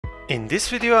In this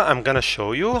video, I'm gonna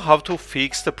show you how to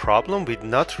fix the problem with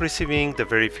not receiving the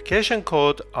verification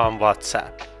code on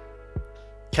WhatsApp.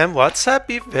 Can WhatsApp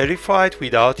be verified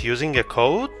without using a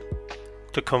code?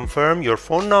 To confirm your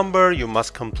phone number, you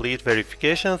must complete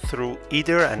verification through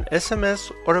either an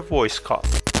SMS or a voice call.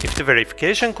 If the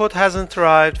verification code hasn't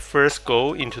arrived, first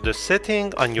go into the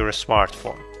setting on your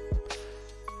smartphone.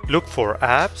 Look for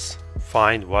apps,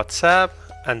 find WhatsApp,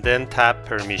 and then tap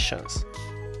permissions.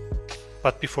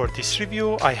 But before this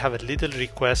review, I have a little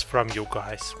request from you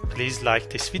guys. Please like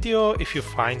this video if you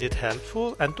find it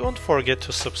helpful, and don't forget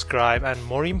to subscribe, and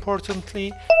more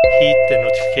importantly, hit the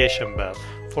notification bell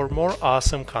for more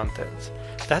awesome content.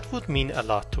 That would mean a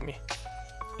lot to me.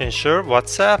 Ensure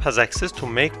WhatsApp has access to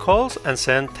make calls and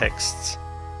send texts.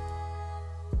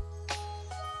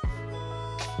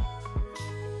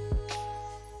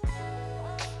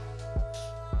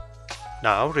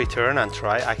 Now return and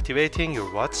try activating your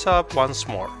WhatsApp once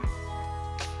more.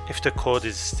 If the code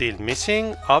is still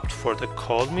missing, opt for the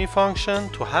Call Me function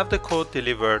to have the code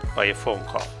delivered by a phone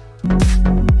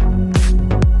call.